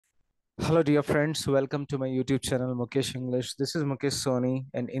Hello, dear friends. Welcome to my YouTube channel, Mukesh English. This is Mukesh Soni,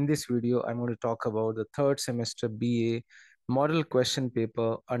 and in this video, I'm going to talk about the third semester BA model question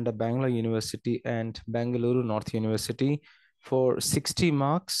paper under Bangalore University and Bangalore North University for 60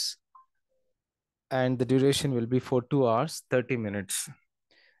 marks, and the duration will be for 2 hours, 30 minutes.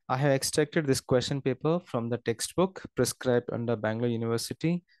 I have extracted this question paper from the textbook prescribed under Bangalore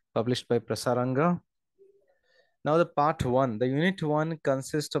University, published by Prasaranga. Now, the part one, the unit one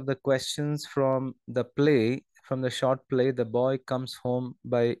consists of the questions from the play, from the short play, The Boy Comes Home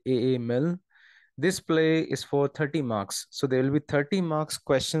by A. Mill. This play is for 30 marks. So there will be 30 marks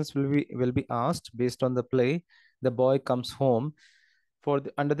questions will be asked based on the play, The Boy Comes Home.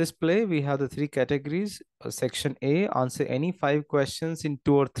 Under this play, we have the three categories. Section A, answer any 5 questions in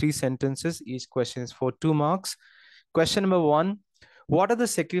 2 or 3 sentences. Each question is for 2 marks. Question number 1, what are the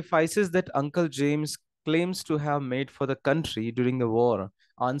sacrifices that Uncle James claims to have made for the country during the war?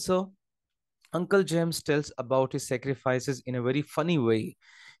 Answer, Uncle James tells about his sacrifices in a very funny way.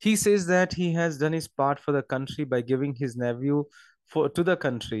 He says that he has done his part for the country by giving his nephew to the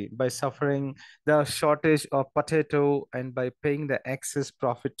country, by suffering the shortage of potato, and by paying the excess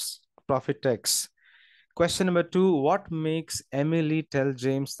profit tax. Question number 2, what makes Emily tell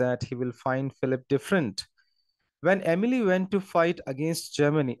James that he will find Philip different? When Emily went to fight against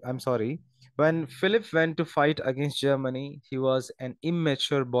Germany, I'm sorry, when Philip went to fight against Germany, he was an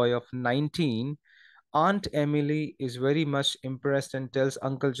immature boy of 19. Aunt Emily is very much impressed and tells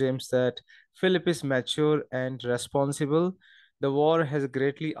Uncle James that Philip is mature and responsible. The war has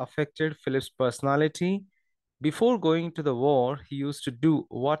greatly affected Philip's personality. Before going to the war, he used to do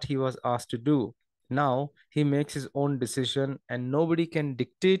what he was asked to do. Now he makes his own decision and nobody can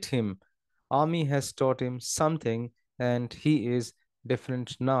dictate him. Army has taught him something and he is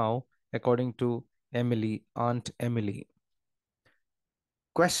different now, according to Aunt Emily.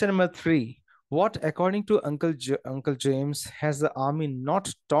 Question number 3. What, according to Uncle James, has the army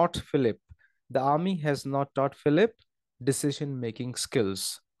not taught Philip? The army has not taught Philip decision-making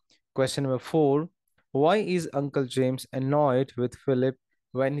skills. Question number 4. Why is Uncle James annoyed with Philip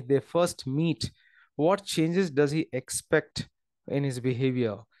when they first meet? What changes does he expect in his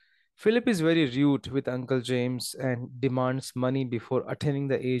behavior? Philip is very rude with Uncle James and demands money before attaining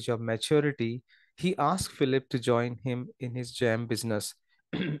the age of maturity. He asks Philip to join him in his jam business.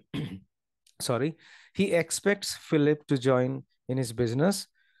 Sorry. He expects Philip to join in his business.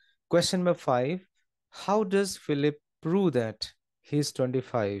 Question number 5. How does Philip prove that he is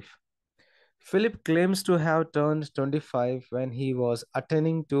 25? Philip claims to have turned 25 when he was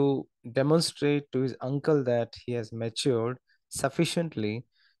attempting to demonstrate to his uncle that he has matured sufficiently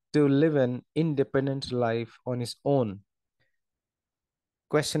to live an independent life on his own.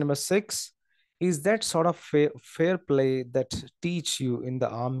 Question number 6. Is that sort of fair play that teach you in the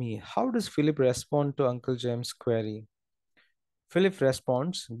army? How does Philip respond to Uncle James' query? Philip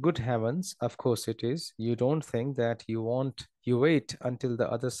responds, good heavens, of course it is. You don't think that you wait until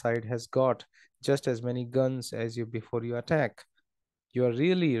the other side has got just as many guns as you before you attack. You are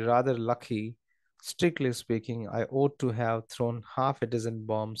really rather lucky. Strictly speaking, I ought to have thrown half a dozen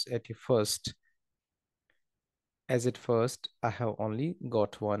bombs at you first. As at first, I have only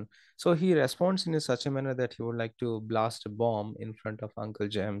got one. So he responds in such a manner that he would like to blast a bomb in front of Uncle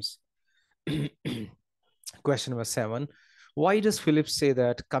James. Question number 7. Why does Philip say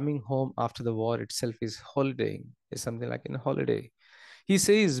that coming home after the war itself is holidaying? Is something like in a holiday. He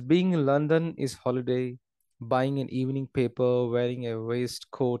says being in London is holiday, buying an evening paper, wearing a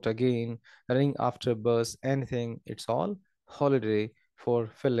waistcoat again, running after a bus, anything, it's all holiday for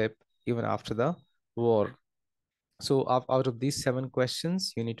Philip even after the war. So out of these 7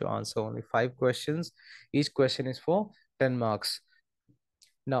 questions, you need to answer only 5 questions. Each question is for 10 marks.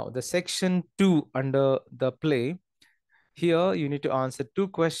 Now, the section 2 under the play, here you need to answer 2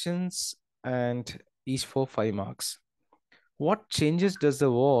 questions and each for 5 marks. What changes does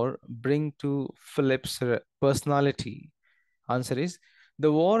the war bring to Philip's personality? Answer is,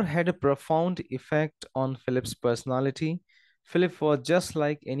 the war had a profound effect on Philip's personality. Philip was just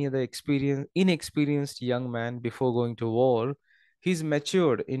like any other inexperienced young man before going to war. He's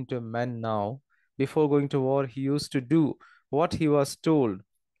matured into a man now. Before going to war, he used to do what he was told.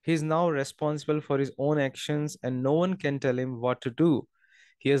 He is now responsible for his own actions, and no one can tell him what to do.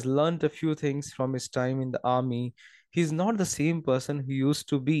 He has learned a few things from his time in the army. He's not the same person he used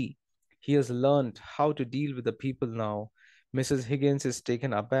to be. He has learned how to deal with the people now. Mrs. Higgins is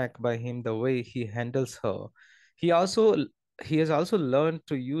taken aback by him the way he handles her. He also he has also learned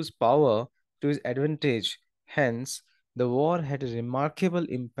to use power to his advantage. Hence, the war had a remarkable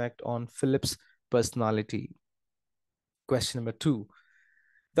impact on Philip's personality. Question number 2.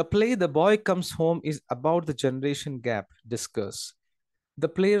 The play The Boy Comes Home is about the generation gap discussed. The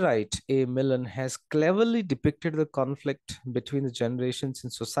playwright A. Millen has cleverly depicted the conflict between the generations in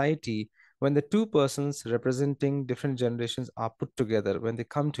society when the two persons representing different generations are put together, when they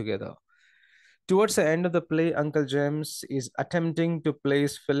come together. Towards the end of the play, Uncle James is attempting to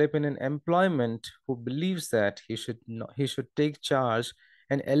place Philip in an employment who believes that he should take charge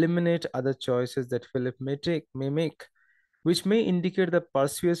and eliminate other choices that Philip may make, which may indicate the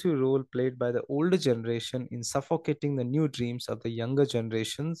persuasive role played by the older generation in suffocating the new dreams of the younger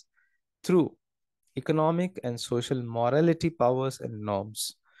generations through economic and social morality powers and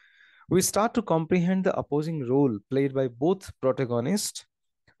norms. We start to comprehend the opposing role played by both protagonists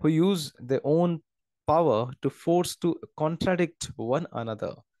who use their own power to force to contradict one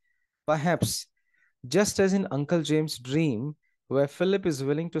another. Perhaps just as in Uncle James' dream, where Philip is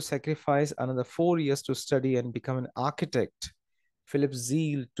willing to sacrifice another 4 years to study and become an architect, Philip's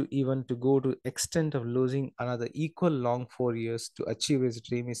zeal to go to extent of losing another equal long 4 years to achieve his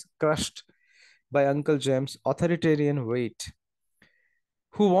dream is crushed by Uncle James' authoritarian weight,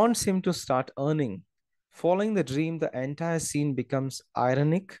 who wants him to start earning. Following the dream, the entire scene becomes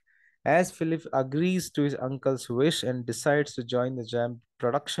ironic as Philip agrees to his uncle's wish and decides to join the jam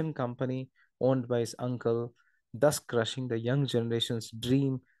production company owned by his uncle, thus crushing the young generation's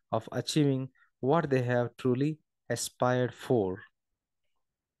dream of achieving what they have truly aspired for.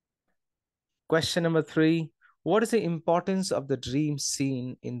 Question number 3. What is the importance of the dream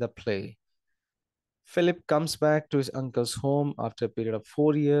scene in the play? Philip comes back to his uncle's home after a period of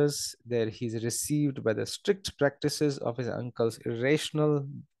 4 years. There he is received by the strict practices of his uncle's irrational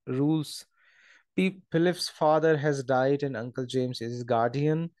rules. Philip's father has died and Uncle James is his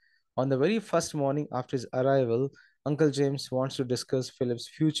guardian. On the very first morning after his arrival, Uncle James wants to discuss Philip's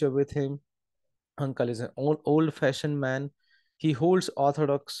future with him. Uncle is an old-fashioned man. He holds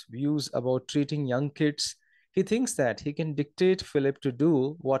orthodox views about treating young kids. He thinks that he can dictate Philip to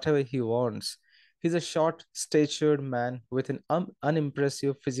do whatever he wants. He's a short-statured man with an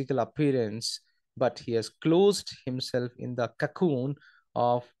unimpressive physical appearance, but he has closed himself in the cocoon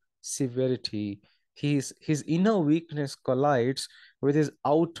of severity. His inner weakness collides with his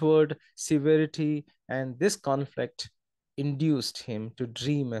outward severity, and this conflict induced him to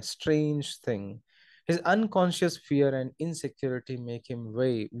dream a strange thing. His unconscious fear and insecurity make him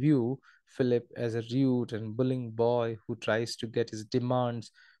view Philip as a rude and bullying boy who tries to get his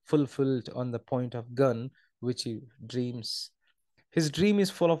demands fulfilled on the point of gun, which he dreams. His dream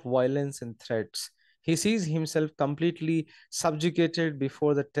is full of violence and threats. He sees himself completely subjugated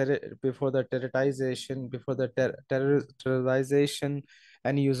before the terrorization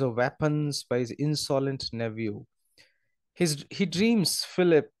and use of weapons by his insolent nephew. He dreams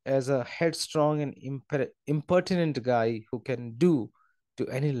Philip as a headstrong and impertinent guy who can do to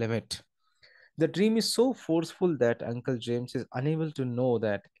any limit. The dream is so forceful that Uncle James is unable to know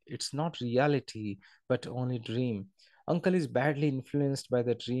that it's not reality but only dream. Uncle is badly influenced by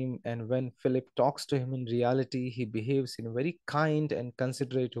the dream, and when Philip talks to him in reality, he behaves in a very kind and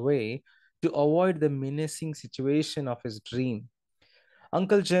considerate way to avoid the menacing situation of his dream.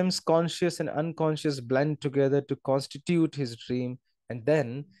 Uncle Jim's conscious and unconscious blend together to constitute his dream, and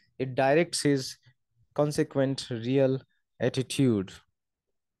then it directs his consequent real attitude.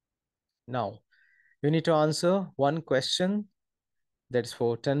 Now, you need to answer one question that's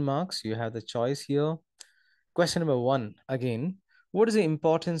for 10 marks. You have the choice here. Question number 1 again. What is the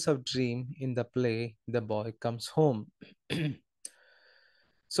importance of dream in the play The Boy Comes Home?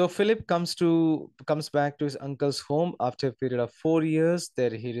 So Philip comes back to his uncle's home after a period of 4 years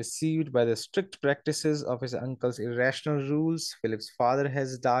that he received by the strict practices of his uncle's irrational rules. Philip's father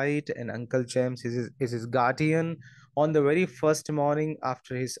has died, and Uncle James is his guardian. On the very first morning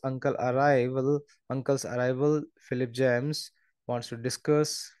after his uncle's arrival, Philip James wants to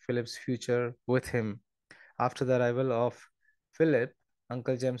discuss Philip's future with him. After the arrival of Philip,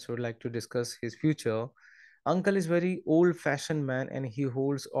 Uncle James would like to discuss his future. Uncle is very old-fashioned man and he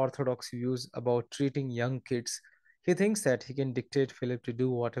holds orthodox views about treating young kids. He thinks that he can dictate Philip to do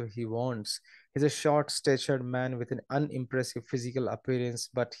whatever he wants. He's a short-statured man with an unimpressive physical appearance,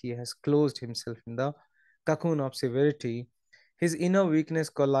 but he has closed himself in the cocoon of severity. His inner weakness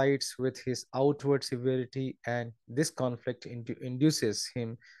collides with his outward severity, and this conflict induces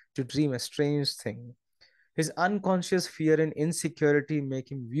him to dream a strange thing. His unconscious fear and insecurity make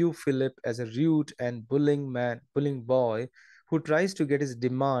him view Philip as a rude and bullying boy who tries to get his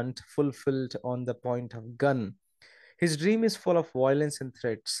demand fulfilled on the point of gun. His dream is full of violence and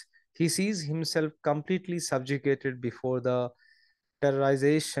threats. He sees himself completely subjugated before the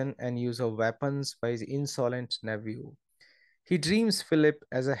terrorization and use of weapons by his insolent nephew. He dreams Philip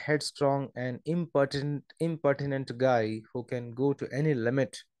as a headstrong and impertinent guy who can go to any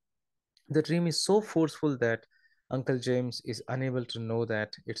limit. The dream is so forceful that Uncle James is unable to know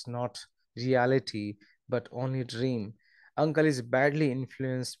that it's not reality but only dream. Uncle is badly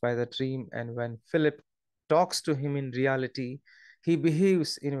influenced by the dream, and when Philip talks to him in reality, he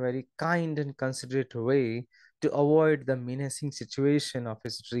behaves in a very kind and considerate way to avoid the menacing situation of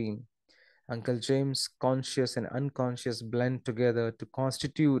his dream. Uncle James' conscious and unconscious blend together to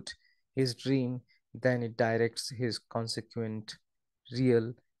constitute his dream, then it directs his consequent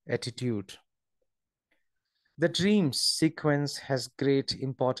real attitude. The dream sequence has great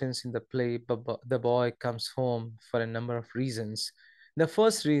importance in the play, but the boy comes home for a number of reasons. The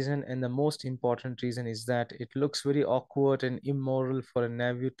first reason and the most important reason is that it looks very awkward and immoral for a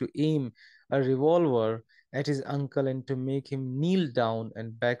nephew to aim a revolver at his uncle and to make him kneel down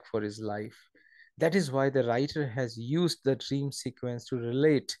and beg for his life. That is why the writer has used the dream sequence to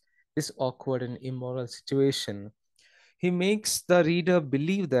relate this awkward and immoral situation. He makes the reader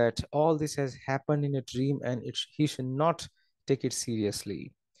believe that all this has happened in a dream and he should not take it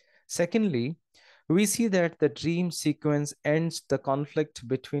seriously. Secondly, we see that the dream sequence ends the conflict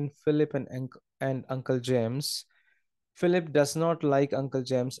between Philip and Uncle James. Philip does not like Uncle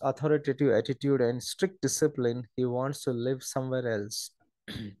James' authoritative attitude and strict discipline. He wants to live somewhere else.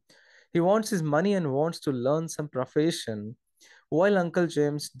 He wants his money and wants to learn some profession. While Uncle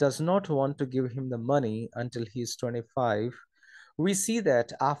James does not want to give him the money until he is 25, we see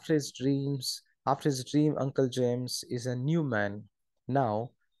that after his dream, Uncle James is a new man.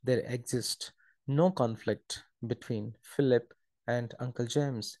 Now there exists no conflict between Philip and Uncle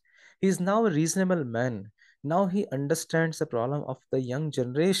James. He is now a reasonable man. Now he understands the problem of the young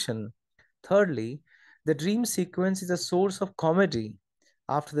generation. Thirdly, the dream sequence is a source of comedy.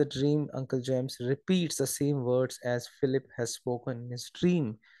 After the dream, Uncle James repeats the same words as Philip has spoken in his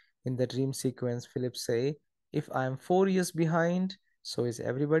dream. In the dream sequence, Philip say, "If I am 4 years behind, so is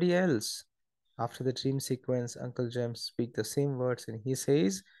everybody else." After the dream sequence, Uncle James speaks the same words and he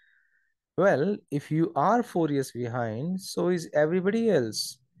says, "Well, if you are 4 years behind, so is everybody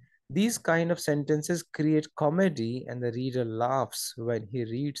else." These kind of sentences create comedy and the reader laughs when he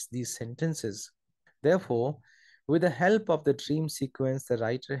reads these sentences. Therefore, with the help of the dream sequence, the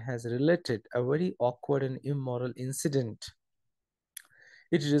writer has related a very awkward and immoral incident.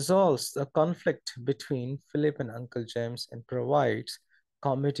 It resolves the conflict between Philip and Uncle James and provides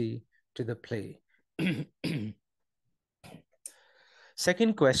comedy to the play.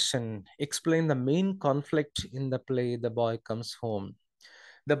 Second question, explain the main conflict in the play The Boy Comes Home.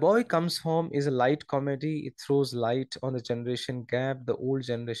 The Boy Comes Home is a light comedy. It throws light on the generation gap. The old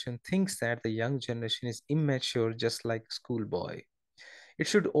generation thinks that the young generation is immature, just like schoolboy. It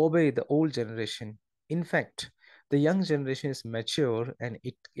should obey the old generation. In fact, the young generation is mature and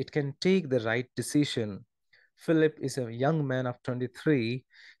it can take the right decision. Philip is a young man of 23.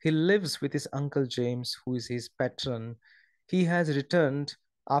 He lives with his uncle James, who is his patron. He has returned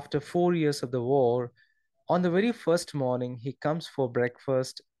after 4 years of the war. On the very first morning, he comes for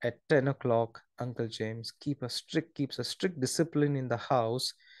breakfast at 10 o'clock. Uncle James keeps a strict discipline in the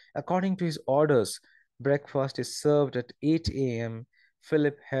house. According to his orders, breakfast is served at 8 a.m.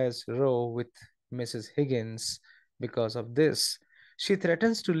 Philip has row with Mrs. Higgins because of this. She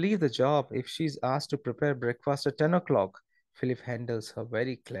threatens to leave the job if she is asked to prepare breakfast at 10 o'clock. Philip handles her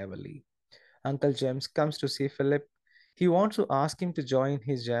very cleverly. Uncle James comes to see Philip. He wants to ask him to join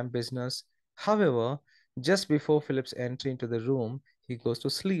his jam business. However, just before Philip's entry into the room, he goes to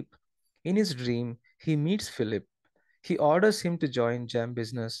sleep. In his dream, he meets Philip. He orders him to join jam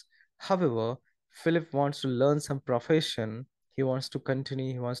business. However, Philip wants to learn some profession. He wants to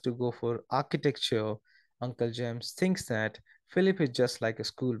continue, he wants to go for architecture. Uncle James thinks that Philip is just like a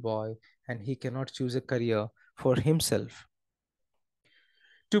schoolboy and he cannot choose a career for himself.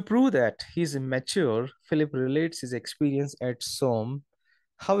 To prove that he is mature, Philip relates his experience at Somme.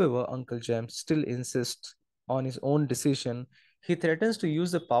 However, Uncle James still insists on his own decision. He threatens to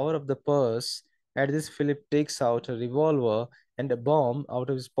use the power of the purse. At this, Philip takes out a revolver and a bomb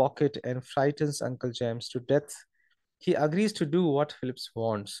out of his pocket and frightens Uncle James to death. He agrees to do what Philip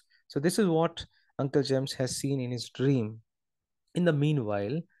wants. So, this is what Uncle James has seen in his dream. In the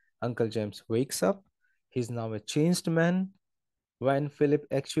meanwhile, Uncle James wakes up. He's now a changed man. When Philip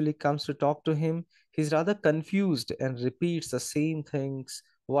actually comes to talk to him, he's rather confused and repeats the same things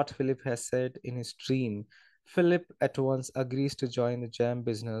what Philip has said in his dream. Philip at once agrees to join the jam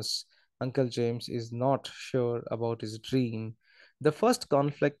business. Uncle James is not sure about his dream. The first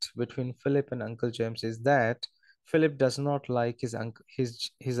conflict between Philip and Uncle James is that Philip does not like his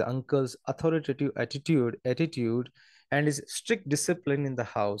uncle's authoritative attitude, and his strict discipline in the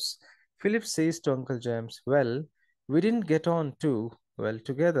house. Philip says to Uncle James, "Well, we didn't get on too well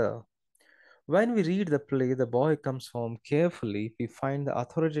together." When we read the play, The Boy Comes Home carefully, we find the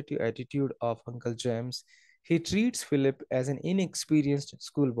authoritative attitude of Uncle James. He treats Philip as an inexperienced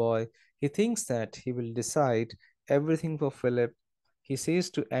schoolboy. He thinks that he will decide everything for Philip. He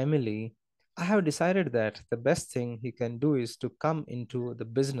says to Emily, "I have decided that the best thing he can do is to come into the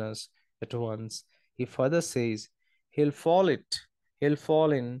business at once." He further says, "He'll fall it, he'll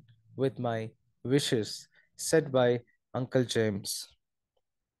fall in with my wishes," said by Uncle James.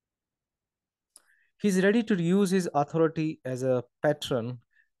 He's ready to use his authority as a patron,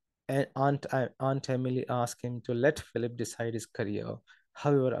 and Aunt Emily asks him to let Philip decide his career.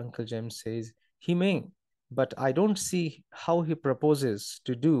 However, Uncle James says he may, but I don't see how he proposes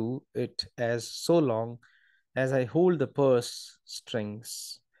to do it as so long as I hold the purse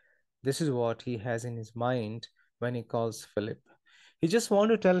strings. This is what he has in his mind when he calls Philip. He just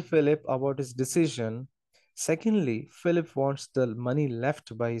wants to tell Philip about his decision. Secondly, Philip wants the money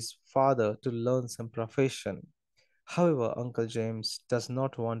left by his father to learn some profession. However, Uncle James does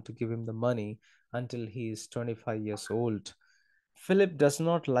not want to give him the money until he is 25 years old. Philip does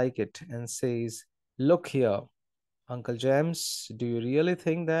not like it and says, "Look here, Uncle James, do you really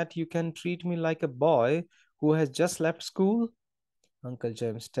think that you can treat me like a boy who has just left school?" Uncle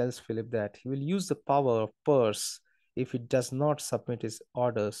James tells Philip that he will use the power of purse if he does not submit his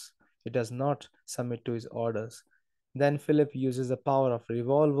orders. He does not submit to his orders. Then Philip uses the power of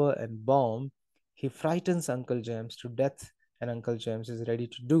revolver and bomb. He frightens Uncle James to death, and Uncle James is ready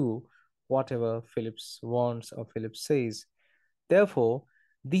to do whatever Philip wants or Philip says. Therefore,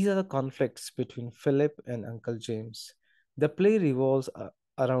 these are the conflicts between Philip and Uncle James. The play revolves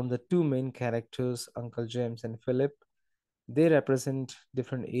around the two main characters, Uncle James and Philip. They represent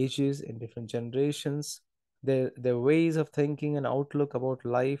different ages and different generations. Their ways of thinking and outlook about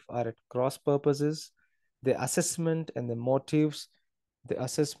life are at cross purposes. The assessment and the motives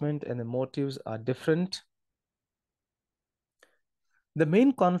are different. The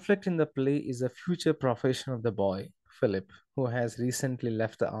main conflict in the play is the future profession of the boy, Philip, who has recently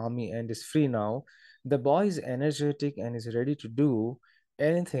left the army and is free now. The boy is energetic and is ready to do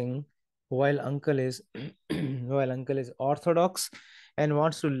anything, while uncle is while uncle is orthodox and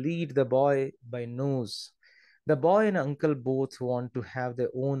wants to lead the boy by nose. The boy and uncle both want to have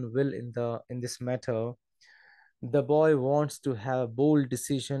their own will in this matter. The boy wants to have a bold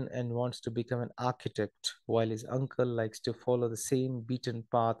decision and wants to become an architect, while his uncle likes to follow the same beaten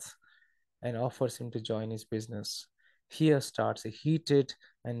path and offers him to join his business. Here starts a heated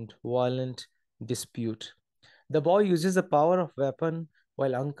and violent dispute. The boy uses the power of weapon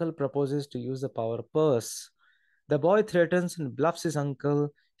while uncle proposes to use the power of purse. The boy threatens and bluffs his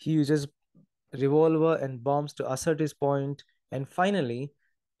uncle. He uses revolver and bombs to assert his point, and finally,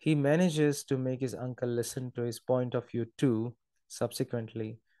 he manages to make his uncle listen to his point of view too.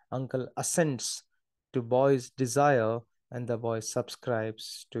 Subsequently, uncle assents to boy's desire, and the boy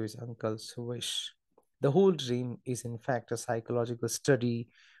subscribes to his uncle's wish. The whole dream is, in fact, a psychological study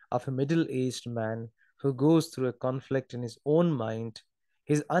of a middle aged man who goes through a conflict in his own mind.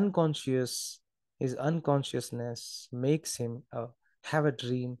 His unconscious, his unconsciousness makes him have a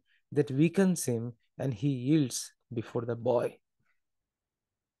dream that weakens him, and he yields before the boy.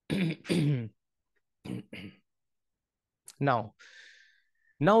 now,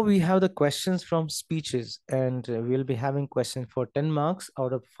 now we have the questions from speeches, and we'll be having questions for 10 marks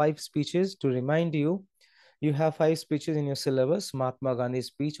out of 5 speeches. To remind you, you have 5 speeches in your syllabus: Mahatma Gandhi's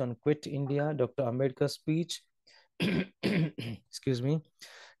speech on Quit India, Dr. Ambedkar's speech, excuse me,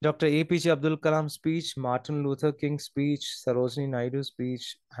 Dr. APJ Abdul Kalam's speech, Martin Luther King's speech, Sarojini Naidu's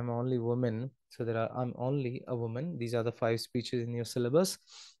speech, I'm only woman. So I'm only a woman. These are the 5 speeches in your syllabus.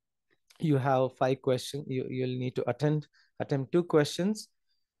 You have 5 questions. You'll need to attempt 2 questions.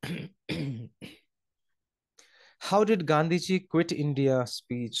 How did Gandhiji quit India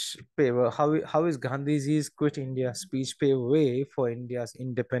speech pave? How is Gandhiji's quit India speech pave way for India's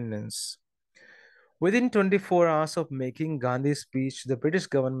independence? Within 24 hours of making Gandhi's speech, the British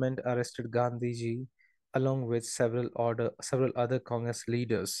government arrested Gandhiji along with several other Congress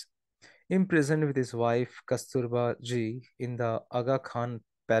leaders. Imprisoned with his wife Kasturba ji in the Aga Khan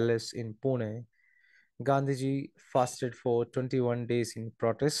Palace in Pune, Gandhiji fasted for 21 days in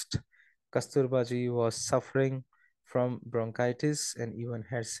protest. Kasturba ji was suffering from bronchitis and even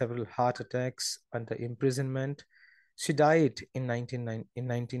had several heart attacks under imprisonment. She died in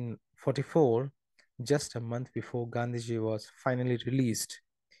 1944, just a month before Gandhiji was finally released.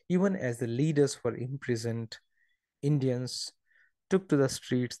 Even as the leaders were imprisoned, Indians took to the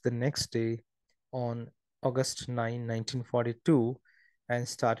streets the next day on August 9, 1942, and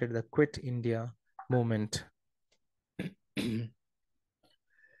started the Quit India movement.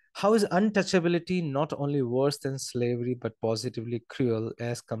 How is untouchability not only worse than slavery but positively cruel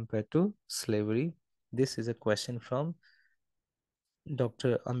as compared to slavery? This is a question from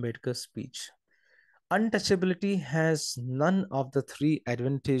Dr. Ambedkar's speech. Untouchability has none of the three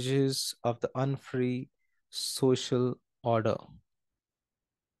advantages of the unfree social order.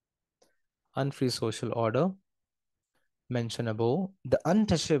 Unfree social order mentioned above, the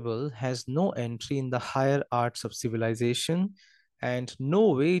untouchable has no entry in the higher arts of civilization and no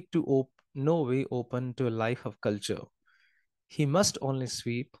way open to a life of culture. He must only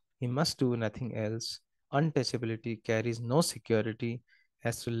sweep, he must do nothing else. Untouchability carries no security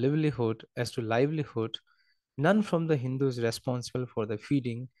as to livelihood. None from the Hindus responsible for the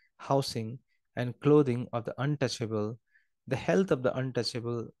feeding, housing, and clothing of the untouchable. The health of the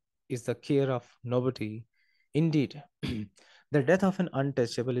untouchable is the care of nobody. Indeed, the death of an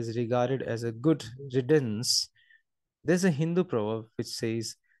untouchable is regarded as a good riddance. There's a Hindu proverb which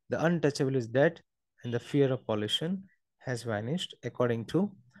says, the untouchable is dead and the fear of pollution has vanished, according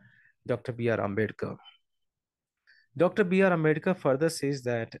to Dr. B.R. Ambedkar. Dr. B.R. Ambedkar further says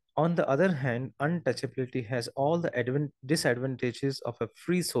that, on the other hand, untouchability has all the disadvantages of a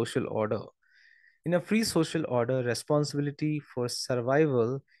free social order. In a free social order, responsibility for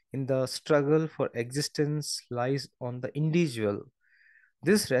survival in the struggle for existence lies on the individual.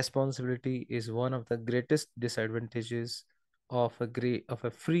 This responsibility is one of the greatest disadvantages of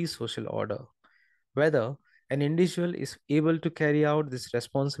a free social order. Whether an individual is able to carry out this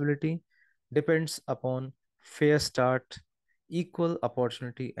responsibility depends upon fair start, equal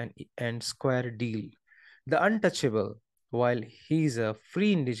opportunity, and square deal. The untouchable, while he is a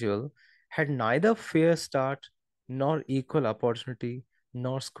free individual, had neither fair start nor equal opportunity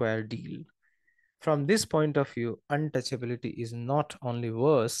nor square deal. From this point of view, untouchability is not only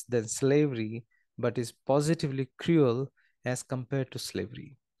worse than slavery, but is positively cruel as compared to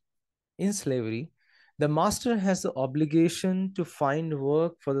slavery. In slavery, the master has the obligation to find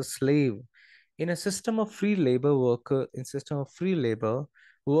work for the slave. In system of free labor,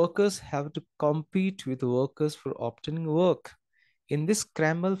 workers have to compete with workers for obtaining work. In this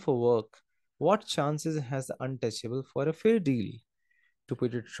scramble for work, what chances has the untouchable for a fair deal? To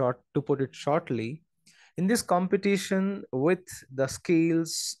put it shortly, in this competition, with the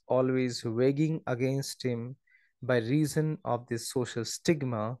scales always weighing against him by reason of this social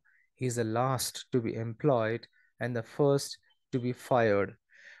stigma, he is the last to be employed and the first to be fired.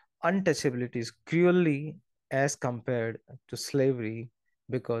 Untouchability is cruelly as compared to slavery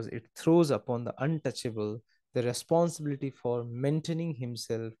because it throws upon the untouchable the responsibility for maintaining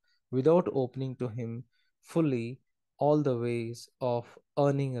himself without opening to him fully all the ways of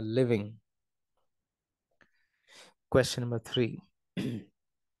earning a living. Question number 3.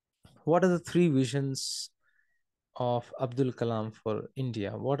 What are the three visions of Abdul Kalam for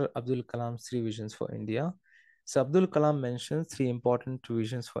India? What are Abdul Kalam's three visions for India? So Abdul Kalam mentions three important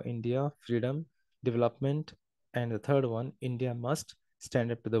visions for India: freedom, development, and the third one, India must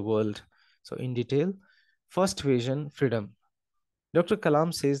stand up to the world. So in detail, first vision, freedom. Dr.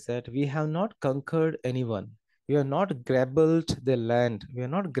 Kalam says that we have not conquered anyone. We have not grabbed the land. We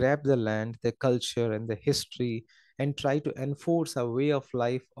have not grabbed the land, the culture, and the history and try to enforce our way of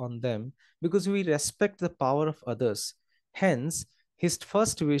life on them because we respect the power of others. Hence, his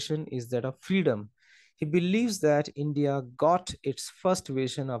first vision is that of freedom. He believes that India got its first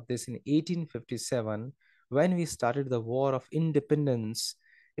vision of this in 1857 when we started the War of Independence.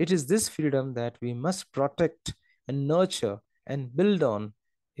 It is this freedom that we must protect and nurture and build on.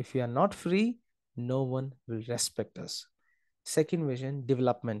 If we are not free, no one will respect us. Second vision,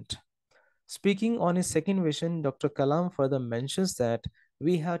 development. Speaking on his second vision, Dr. Kalam further mentions that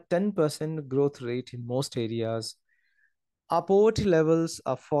we have 10% growth rate in most areas. Our poverty levels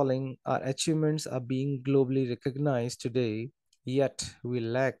are falling, our achievements are being globally recognized today, yet we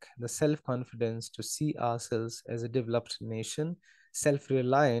lack the self confidence to see ourselves as a developed nation, self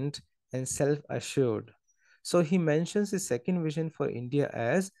reliant, and self assured. So he mentions his second vision for India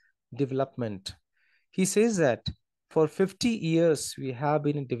as development. He says that for 50 years we have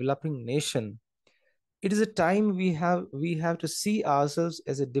been a developing nation. It is a time we have to see ourselves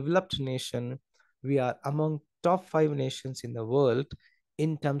as a developed nation. We are among top 5 nations in the world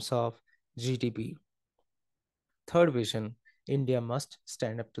in terms of GDP. Third vision, India must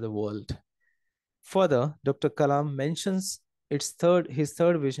stand up to the world. Further, Dr. Kalam mentions his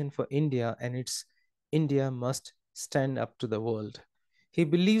third vision for India, and it's India must stand up to the world. He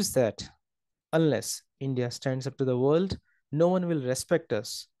believes that unless India stands up to the world, no one will respect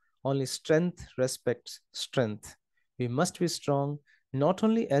us. Only strength respects strength. We must be strong not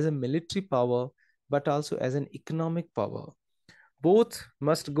only as a military power but also as an economic power. Both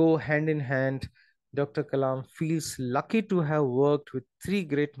must go hand in hand. Dr. Kalam feels lucky to have worked with three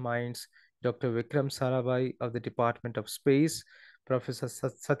great minds: Dr. Vikram Sarabhai of the Department of Space, Professor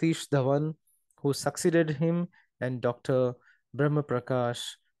Satish Dhawan, who succeeded him, and Dr. Brahma Prakash,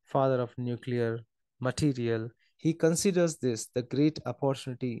 father of nuclear material. He considers this the great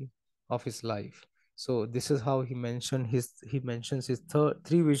opportunity of his life. So this is how he mentions his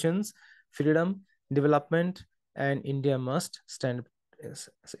three visions: freedom, development, and India must stand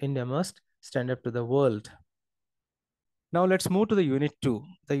up to the world. Now let's move to the unit 2.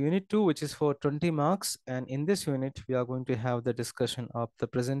 The unit 2, which is for 20 marks, and in this unit we are going to have the discussion of the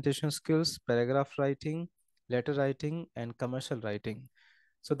presentation skills, paragraph writing, letter writing, and commercial writing.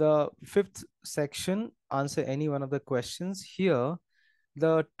 So the fifth section, answer any one of the questions. Here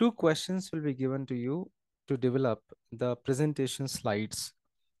the two questions will be given to you to develop the presentation slides,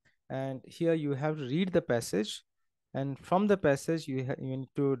 and here you have to read the passage, and from the passage you need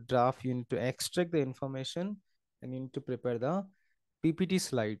to draft, you need to extract the information, and you need to prepare the PPT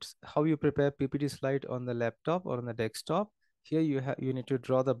slides. How you prepare PPT slide on the laptop or on the desktop? Here you need to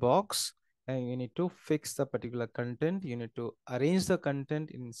draw the box, and you need to fix the particular content. You need to arrange the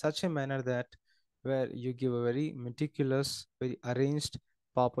content in such a manner that where you give a very meticulous, very arranged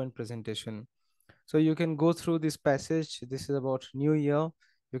PowerPoint presentation. So you can go through this passage. This is about new year.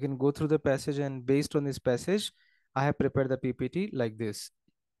 You can go through the passage, and based on this passage I have prepared the PPT like this.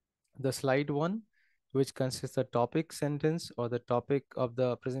 The slide 1, which consists the topic sentence or the topic of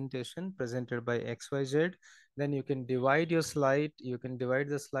the presentation presented by XYZ. Then you can divide your slide. You can divide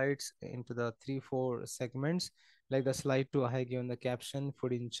the slides into the 3-4 segments. Like the slide 2, I have given the caption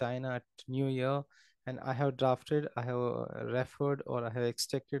food in China at New Year, and I have drafted, I have referred, or I have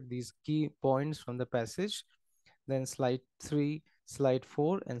extracted these key points from the passage. Then slide 3, slide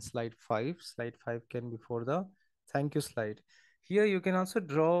 4, and slide 5. Slide 5 can be for the thank you slide. Here you can also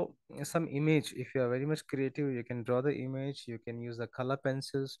draw some image. If you are very much creative, you can draw the image. You can use the color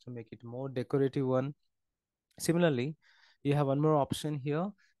pencils to make it more decorative one. Similarly, you have one more option here.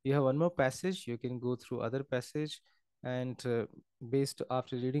 You have one more passage. You can go through other passage, and based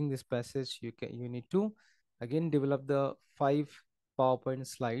after reading this passage, you need to again develop the 5 PowerPoint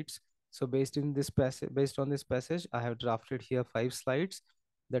slides. So based on this passage, I have drafted here 5 slides.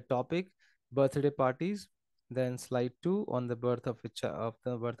 The topic: birthday parties. Then slide 2 on the birth of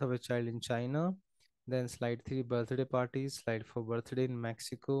a child in China. Then slide 3, birthday parties. Slide 4, birthday in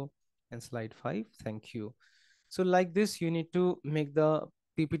Mexico, and slide 5, thank you. So like this, you need to make the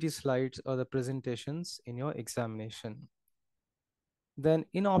PPT slides or the presentations in your examination. Then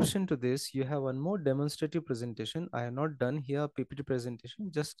in option to this, you have one more demonstrative presentation. I have not done here PPT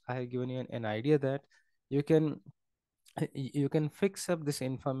presentation, just I have given you an idea that you can fix up this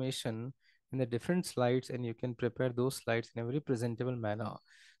information in the different slides, and you can prepare those slides in a very presentable manner.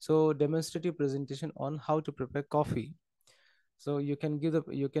 So demonstrative presentation on how to prepare coffee. So you can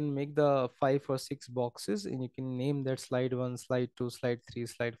make the 5 or 6 boxes, and you can name that slide 1, slide 2, slide 3,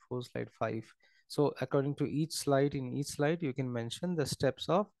 slide 4, slide 5. So according to each slide, in each slide you can mention the steps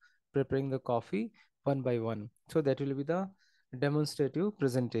of preparing the coffee one by one. So that will be the demonstrative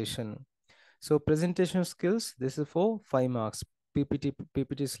presentation. So presentation skills, this is for 5 marks,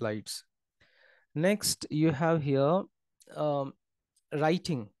 PPT slides. Next you have here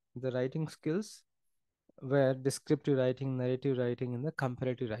writing, the writing skills, where descriptive writing, narrative writing, and the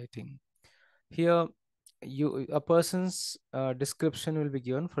comparative writing. Here, a person's description will be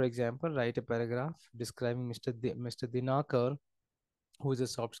given. For example, write a paragraph describing Mr. Dinakar, who is a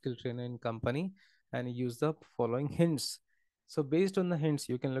soft skill trainer in company, and use the following hints. So based on the hints,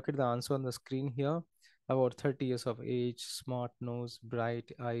 you can look at the answer on the screen here. About 30 years of age, smart nose,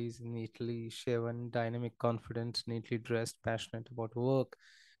 bright eyes, neatly shaven, dynamic, confident, neatly dressed, passionate about work,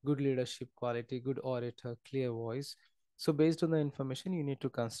 good leadership quality, good orator, clear voice. So based on the information, you need to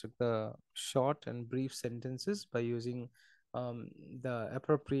construct the short and brief sentences by using the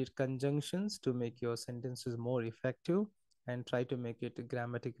appropriate conjunctions to make your sentences more effective, and try to make it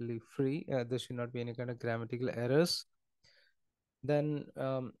grammatically free. There should not be any kind of grammatical errors. Then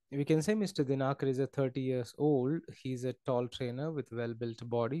we can say Mr. Dinakar is a 30 years old. He's a tall trainer with well-built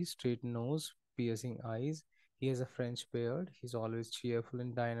body, straight nose, piercing eyes. He has a French beard. He's always cheerful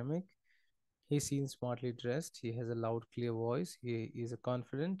and dynamic. He seems smartly dressed. He has a loud, clear voice. He is a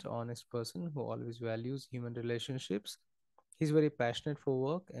confident, honest person who always values human relationships. He's very passionate for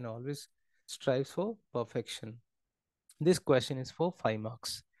work and always strives for perfection. This question is for 5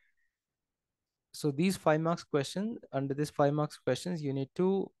 marks. So these 5 marks questions, under this 5 marks questions, you need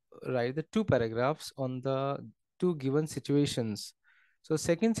to write the two paragraphs on the two given situations. So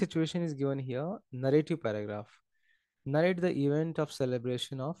second situation is given here, narrative paragraph. Narrate the event of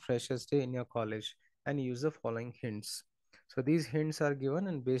celebration of Freshers Day in your college and use the following hints. So these hints are given,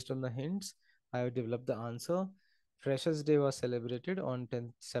 and based on the hints, I have developed the answer. Freshers Day was celebrated on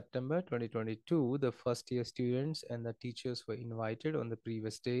 10th September 2022. The first year students and the teachers were invited on the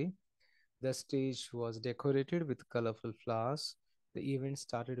previous day. The stage was decorated with colorful flowers. The event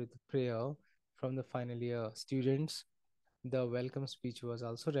started with a prayer from the final year students. The welcome speech was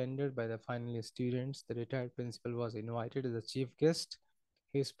also rendered by the final year students. The retired principal was invited as a chief guest.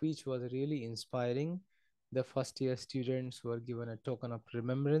 His speech was really inspiring. The first year students were given a token of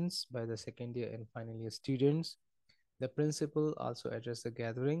remembrance by the second year and final year students. The principal also addressed the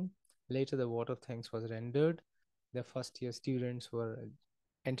gathering. Later, the vote of thanks was rendered. The first year students were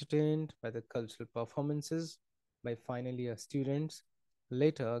entertained by the cultural performances by final year students.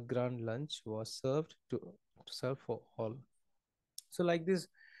 Later, a grand lunch was served to serve for all. So like this,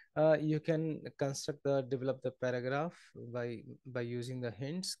 you can construct the develop the paragraph by using the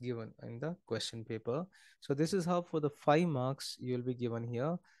hints given in the question paper. So this is how for the 5 marks you will be given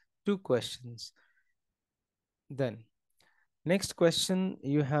here two questions. Then next question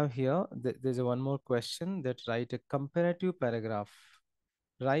you have here, there's a one more question that write a comparative paragraph.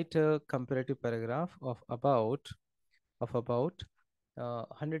 Write a comparative paragraph of about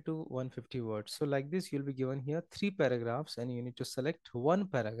 100 to 150 words. So like this, you'll be given here three paragraphs and you need to select one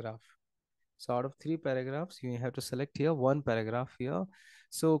paragraph. So out of three paragraphs, you have to select here one paragraph here.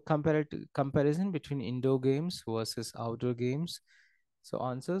 So comparison between indoor games versus outdoor games. So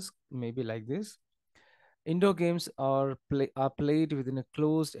answers may be like this. Indoor games are played within a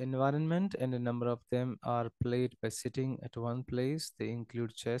closed environment, and a number of them are played by sitting at one place. They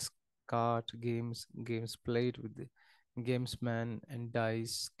include chess, card games, games played with the gamesman and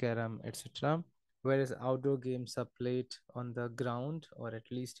dice, carom, etc. Whereas outdoor games are played on the ground or at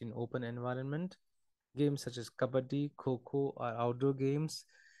least in open environment. Games such as kabaddi, kho are outdoor games.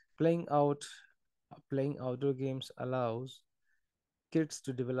 Playing out Playing outdoor games allows kids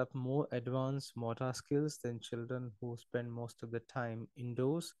to develop more advanced motor skills than children who spend most of the time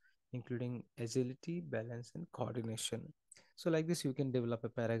indoors, including agility, balance, and coordination. So, like this, you can develop a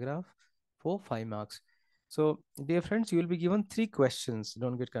paragraph for 5 marks. So, dear friends, you will be given three questions.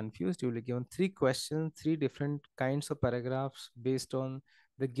 Don't get confused. You will be given three questions, three different kinds of paragraphs based on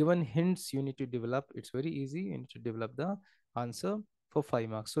the given hints you need to develop. It's very easy. You need to develop the answer for 5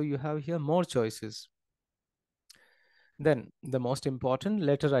 marks. So, you have here more choices. Then the most important,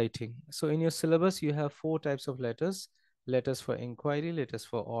 letter writing. So in your syllabus, you have four types of letters: letters for inquiry, letters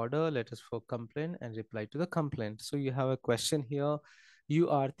for order, letters for complaint, and reply to the complaint. So you have a question here.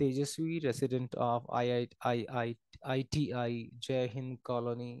 You are Tejaswi, resident of ITI Jai Hind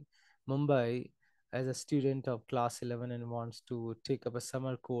Colony, Mumbai, as a student of class 11 and wants to take up a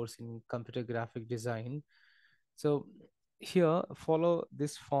summer course in computer graphic design. So here, follow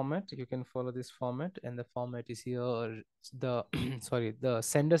this format. You can follow this format, and the format is here. The sorry, the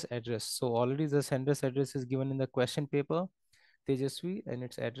sender's address. So already the sender's address is given in the question paper, Tejaswi, and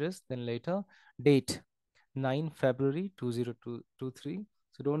its address. Then later, date 9 February 2023.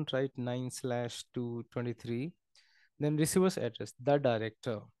 So don't write 9/2/23. Then receiver's address, the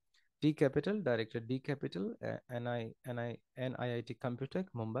director, D capital, director D capital, NIIT Computech,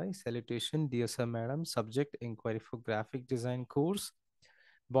 Mumbai. Salutation, dear sir, madam. Subject, inquiry for graphic design course.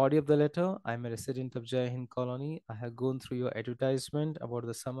 Body of the letter, I'm a resident of Jai Hind Colony. I have gone through your advertisement about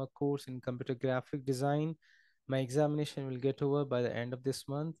the summer course in computer graphic design. My examination will get over by the end of this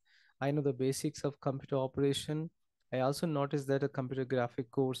month. I know the basics of computer operation. I also noticed that a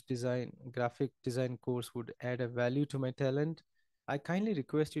graphic design course would add a value to my talent. I kindly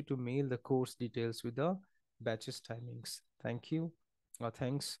request you to mail the course details with the batches timings. Thank you.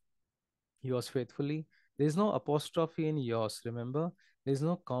 Thanks. Yours faithfully. There is no apostrophe in yours, remember? There is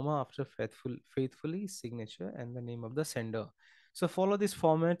no comma after faithfully, signature, and the name of the sender. So follow this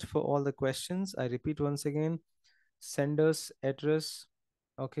format for all the questions. I repeat once again: sender's address,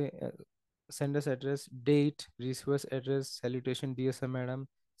 okay, sender's address, date, receiver's address, salutation, dear sir, madam,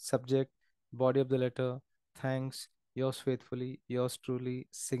 subject, body of the letter, thanks, yours faithfully, yours truly,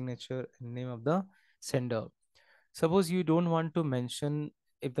 signature, and name of the sender. Suppose you don't want to mention,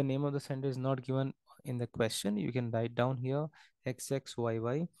 if the name of the sender is not given in the question, you can write down here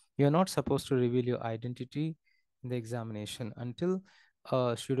XXYY. You're not supposed to reveal your identity in the examination until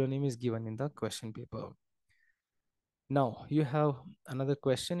a pseudonym is given in the question paper. Now you have another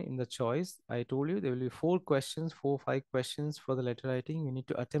question in the choice. I told you there will be four questions, 5 questions for the letter writing. You need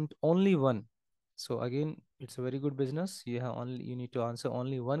to attempt only one. So again, it's a very good business. You need to answer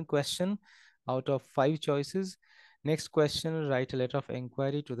only one question out of five choices. Next question, write a letter of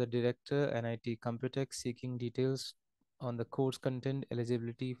inquiry to the director, NIT Computex, seeking details on the course content,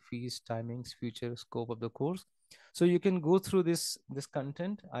 eligibility, fees, timings, future scope of the course. So you can go through this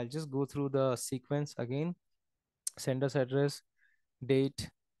content. I'll just go through the sequence again. Sender's address, date,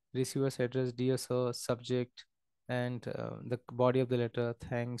 receiver's address, dear sir, subject, and the body of the letter.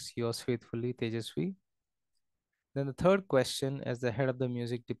 Thanks, yours faithfully, Tejasvi. Then the third question, as the head of the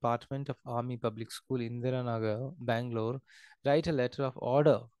music department of Army Public School, Indiranagar, Bangalore, write a letter of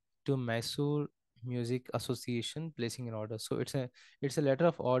order to Mysore Music Association, placing an order. So it's a letter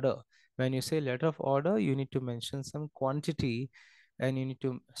of order. When you say letter of order, you need to mention some quantity, and you need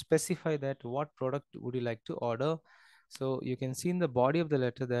to specify that what product would you like to order. So you can see in the body of the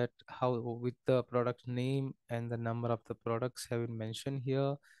letter that how with the product name and the number of the products have been mentioned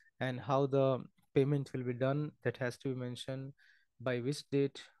here, and how the payment will be done, that has to be mentioned. By which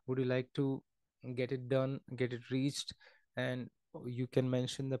date would you like to get it done, get it reached, and you can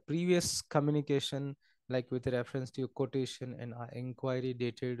mention the previous communication, like with reference to your quotation and inquiry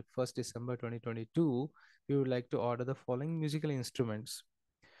dated 1st December 2022, you would like to order the following musical instruments.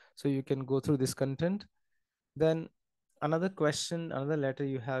 So you can go through this content. Then another question, another letter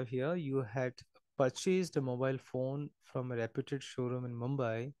you have here, you had purchased a mobile phone from a reputed showroom in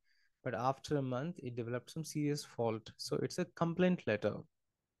Mumbai, but after a month it developed some serious fault. So it's a complaint letter.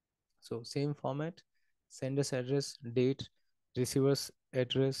 So same format, sender's address, date, receiver's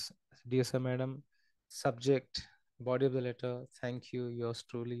address, dear sir, madam, subject, body of the letter, thank you, yours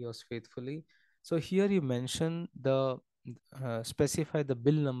truly, yours faithfully. So here you mention the specify the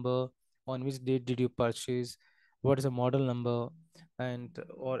bill number, on which date did you purchase, what is the model number, and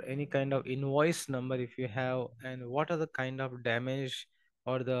or any kind of invoice number if you have, and what are the kind of damage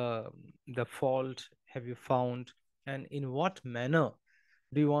or the fault have you found, and in what manner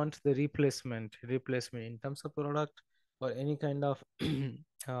do you want the replacement in terms of product, or any kind of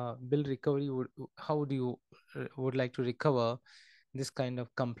bill recovery how do you would like to recover this kind of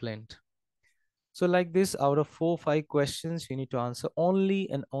complaint. So like this, out of 4 5 questions, you need to answer only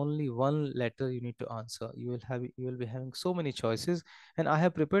and only one letter you need to answer. You will be having so many choices, and I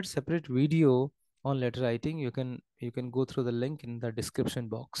have prepared separate video on letter writing. You can go through the link in the description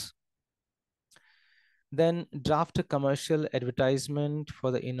box. Then draft a commercial advertisement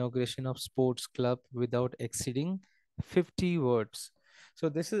for the inauguration of sports club without exceeding 50 words. So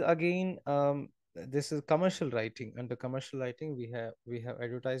this is again this is commercial writing. Under commercial writing, we have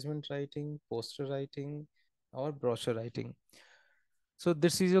advertisement writing, poster writing, or brochure writing. So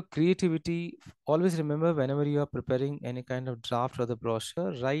this is your creativity. Always remember, whenever you are preparing any kind of draft or the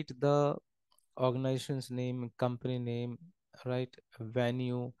brochure, write the organization's name, company name, right?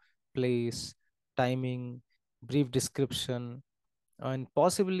 Venue, place, timing, brief description, and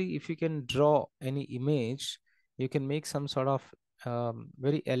possibly if you can draw any image, you can make some sort of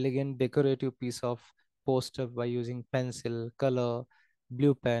very elegant decorative piece of poster by using pencil, color,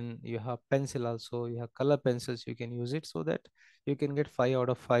 blue pen. You have pencil also, you have color pencils, you can use it so that you can get 5 out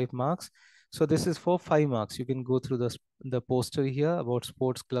of 5 marks. So this is for 5 marks. You can go through the poster here about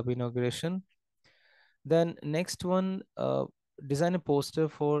sports club inauguration. Then next one, design a poster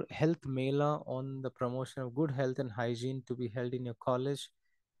for health mela on the promotion of good health and hygiene to be held in your college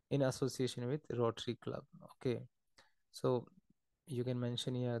in association with Rotary Club. Okay, so you can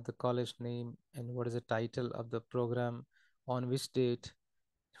mention here the college name and what is the title of the program, on which date,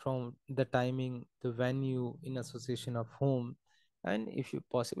 from the timing, the venue, in association of whom, and if you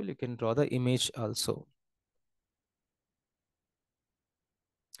possible, you can draw the image also.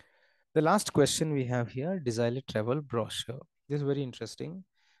 The last question we have here, design a travel brochure. This is very interesting.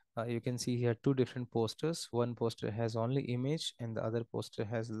 You can see here two different posters. One poster has only image and the other poster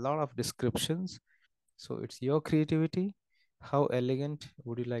has a lot of descriptions. So it's your creativity. How elegant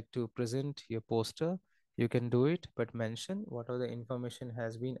would you like to present your poster? You can do it, but mention whatever the information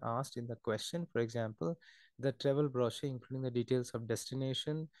has been asked in the question. For example, the travel brochure, including the details of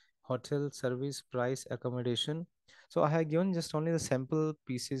destination, hotel, service, price, accommodation. So I have given just only the sample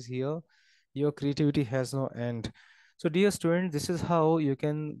pieces here. Your creativity has no end. So dear student, this is how you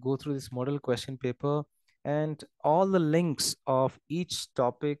can go through this model question paper, and all the links of each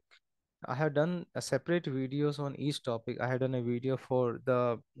topic. I have done a separate videos on each topic. I have done a video for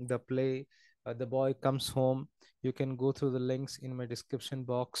the play, The Boy Comes Home. You can go through the links in my description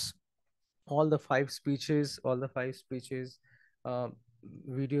box. All the 5 speeches uh,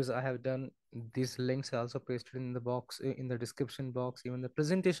 videos I have done, these links are also pasted in the box, in the description box. Even the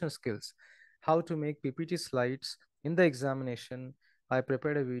presentation skills, how to make PPT slides in the examination, I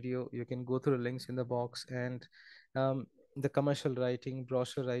prepared a video. You can go through the links in the box, and um, the commercial writing,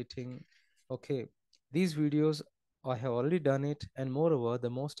 brochure writing. Okay, these videos I have already done it, and moreover, the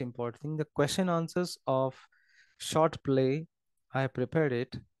most important thing, the question answers of short play, I have prepared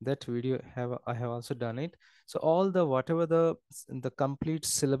it. That video have I have also done it. So all the whatever the complete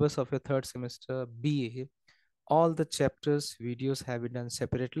syllabus of your third semester BA, all the chapters videos have been done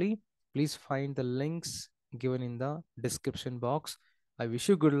separately. Please find the links given in the description box. I wish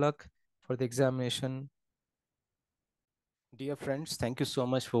you good luck for the examination. Dear friends, thank you so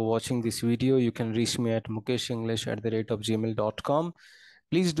much for watching this video. You can reach me at mukeshenglish@gmail.com.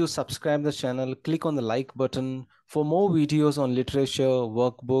 Please do subscribe the channel, click on the like button for more videos on literature,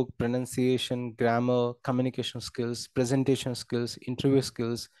 workbook, pronunciation, grammar, communication skills, presentation skills, interview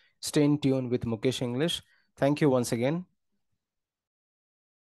skills. Stay in tune with Mukesh English. Thank you once again.